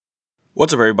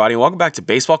What's up, everybody, and welcome back to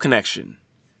Baseball Connection.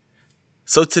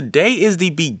 So today is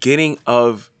the beginning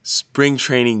of spring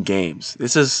training games.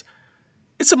 It's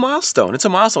a milestone. It's a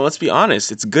milestone. Let's be honest.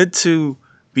 It's good to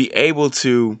be able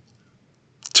to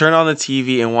turn on the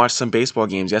TV and watch some baseball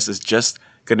games. Yes, it's just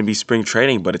going to be spring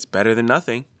training, but it's better than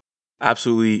nothing.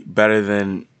 Absolutely better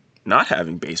than not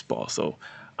having baseball. So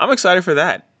I'm excited for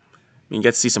that. Get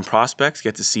to see some prospects,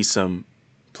 get to see some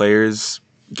players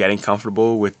getting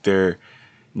comfortable with their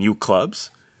new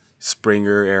clubs.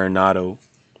 Springer, Arenado,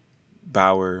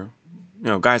 Bauer,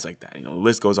 guys like that. The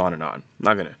list goes on and on. I'm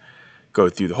not going to go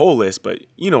through the whole list, but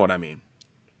you know what I mean.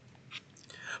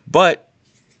 But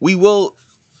we will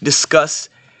discuss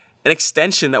an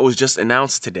extension that was just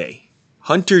announced today.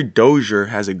 Hunter Dozier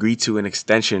has agreed to an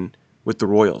extension with the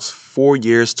Royals. 4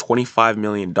 years, $25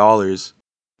 million,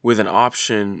 with an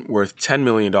option worth $10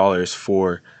 million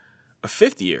for a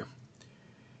fifth year.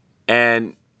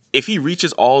 And if he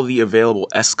reaches all the available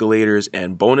escalators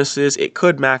and bonuses, it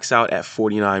could max out at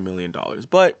 $49 million.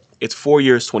 But it's 4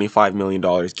 years, $25 million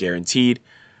guaranteed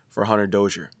for Hunter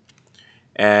Dozier.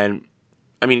 And,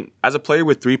 as a player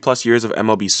with 3+ years of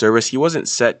MLB service, he wasn't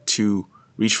set to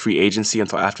reach free agency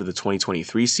until after the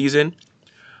 2023 season.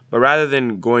 But rather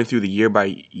than going through the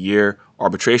year-by-year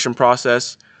arbitration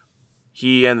process,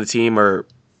 he and the team are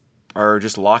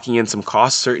just locking in some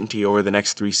cost certainty over the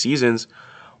next 3 seasons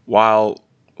while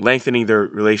lengthening their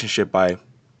relationship by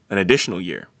an additional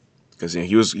year, because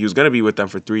he was going to be with them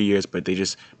for 3 years, but they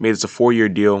just made this a 4-year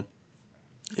deal.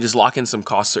 They just lock in some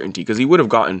cost certainty, because he would have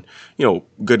gotten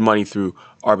good money through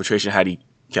arbitration had he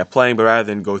kept playing, but rather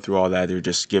than go through all that, they're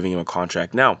just giving him a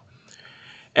contract now.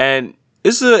 And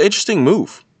this is an interesting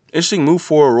move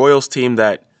for a Royals team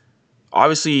that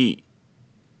obviously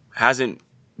hasn't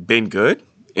been good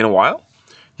in a while.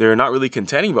 They're not really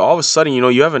contending, but all of a sudden,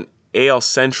 you have an AL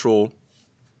Central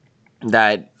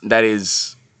that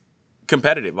is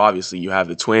competitive. Obviously, you have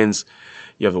the Twins,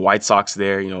 you have the White Sox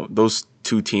there. Those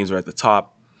two teams are at the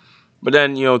top. But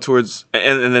then, towards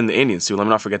and then the Indians too. Let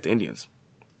me not forget the Indians.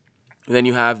 And then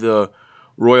you have the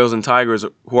Royals and Tigers,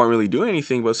 who aren't really doing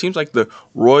anything, but it seems like the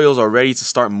Royals are ready to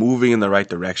start moving in the right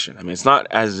direction. It's not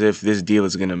as if this deal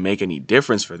is going to make any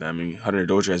difference for them. Hunter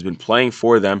Dozier has been playing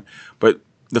for them, but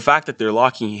the fact that they're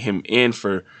locking him in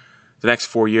for the next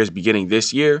 4 years beginning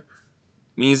this year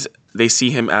means they see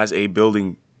him as a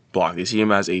building block. They see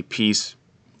him as a piece,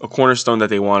 a cornerstone that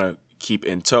they want to keep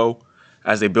in tow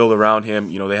as they build around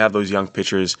him. They have those young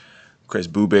pitchers, Kris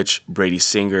Bubic, Brady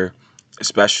Singer,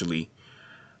 especially.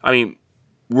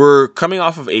 We're coming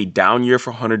off of a down year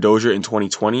for Hunter Dozier in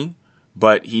 2020,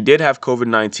 but he did have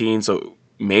COVID-19, so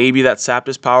maybe that sapped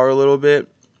his power a little bit.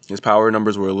 His power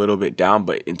numbers were a little bit down,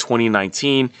 but in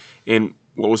 2019, in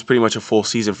what was pretty much a full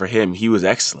season for him, he was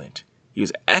excellent. He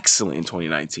was excellent in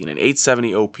 2019, an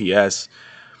 870 OPS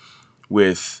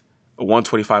with a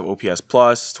 125 OPS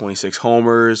plus, 26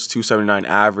 homers, 279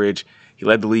 average. He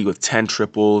led the league with 10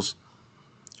 triples,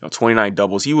 29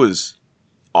 doubles. He was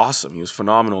awesome. He was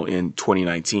phenomenal in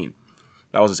 2019.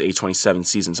 That was his age 27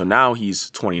 season. So now he's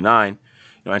 29,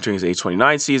 entering his age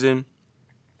 29 season.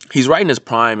 He's right in his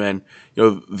prime, and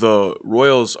the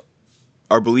Royals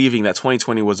are believing that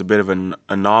 2020 was a bit of an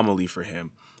anomaly for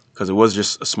him, because it was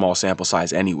just a small sample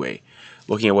size anyway.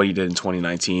 Looking at what he did in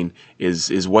 2019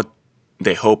 is what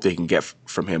they hope they can get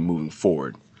from him moving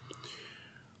forward.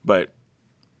 But,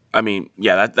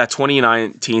 that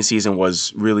 2019 season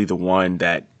was really the one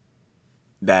that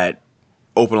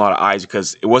opened a lot of eyes,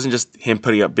 because it wasn't just him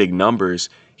putting up big numbers.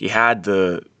 He had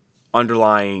the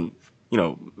underlying,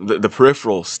 the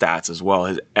peripheral stats as well.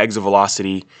 His exit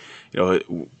velocity, it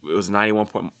was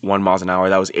 91.1 miles an hour.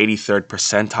 That was 83rd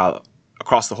percentile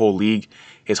across the whole league.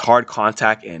 His hard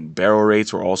contact and barrel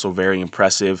rates were also very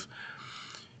impressive.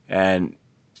 And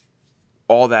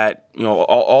all that,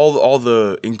 all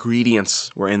the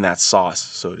ingredients were in that sauce,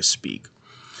 so to speak.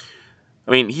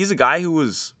 He's a guy who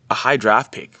was a high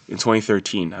draft pick in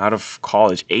 2013 out of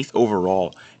college, 8th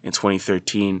overall in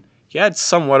 2013. He had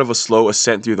somewhat of a slow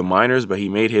ascent through the minors, but he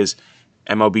made his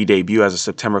MLB debut as a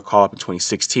September call-up in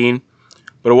 2016.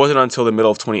 But it wasn't until the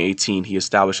middle of 2018 he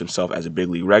established himself as a big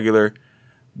league regular.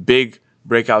 Big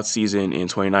breakout season in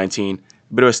 2019.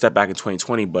 A bit of a step back in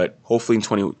 2020, but hopefully in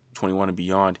 2021 and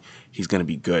beyond, he's going to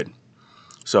be good.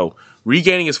 So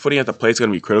regaining his footing at the plate is going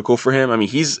to be critical for him.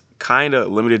 He's kind of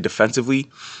limited defensively.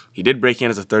 He did break in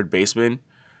as a third baseman,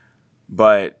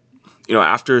 but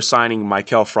after signing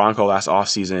Maikel Franco last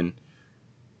offseason,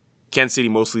 Kansas City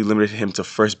mostly limited him to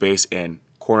first base and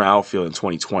corner outfield in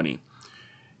 2020.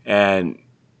 And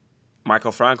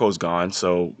Maikel Franco is gone,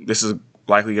 so this is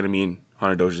likely going to mean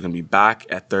Hunter Dozier is going to be back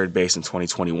at third base in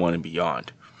 2021 and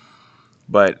beyond.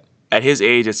 But At his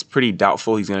age, it's pretty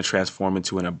doubtful he's going to transform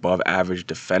into an above-average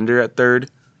defender at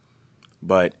third,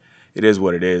 but it is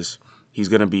what it is. He's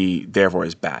going to be there for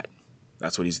his bat.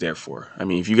 That's what he's there for. I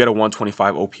mean, if you get a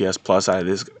 125 OPS plus out of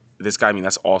this guy, I mean,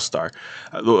 that's all-star.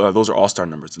 Those are all-star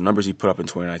numbers. The numbers he put up in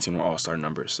 2019 were all-star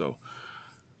numbers. So,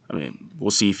 I mean, we'll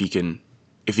see if he can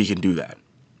do that.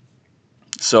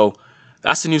 So,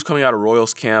 that's the news coming out of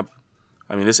Royals camp.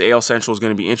 I mean, this AL Central is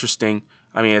going to be interesting.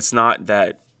 I mean, it's not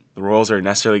that the Royals are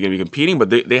necessarily going to be competing, but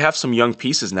they have some young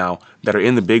pieces now that are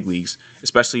in the big leagues,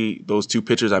 especially those two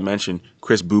pitchers I mentioned,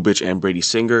 Chris Bubich and Brady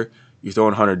Singer. You throw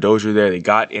in Hunter Dozier there. They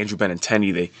got Andrew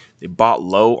Benintendi. They bought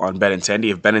low on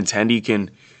Benintendi. If Benintendi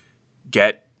can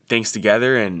get things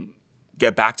together and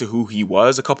get back to who he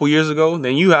was a couple years ago,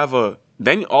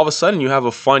 then all of a sudden you have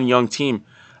a fun young team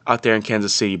out there in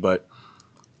Kansas City. But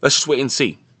let's just wait and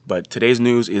see. But today's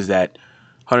news is that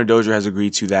Hunter Dozier has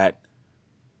agreed to that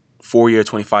 4-year,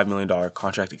 $25 million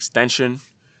contract extension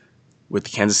with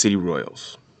the Kansas City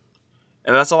Royals.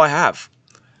 And that's all I have.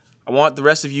 I want the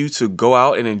rest of you to go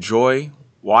out and enjoy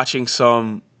watching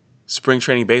some spring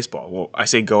training baseball. Well, I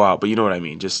say go out, but you know what I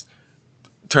mean. Just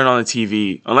turn on the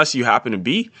TV, unless you happen to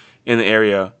be in the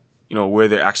area, where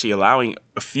they're actually allowing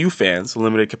a few fans,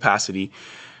 limited capacity,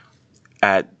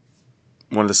 at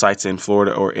one of the sites in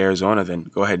Florida or Arizona. Then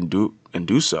go ahead and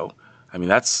do so. I mean,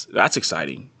 that's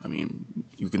exciting. I mean,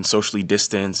 you can socially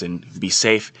distance and be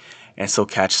safe and still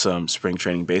catch some spring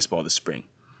training baseball this spring.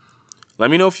 Let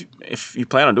me know if you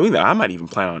plan on doing that. I might even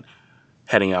plan on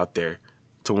heading out there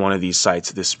to one of these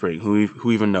sites this spring.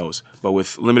 Who even knows? But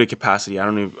with limited capacity, I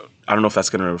don't know if that's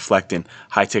going to reflect in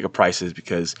high ticket prices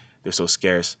because they're so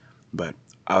scarce. But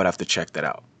I would have to check that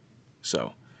out.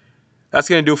 So that's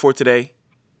going to do it for today.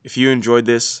 If you enjoyed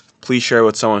this, please share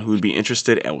with someone who would be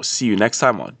interested, and we'll see you next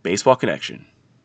time on Baseball Connection.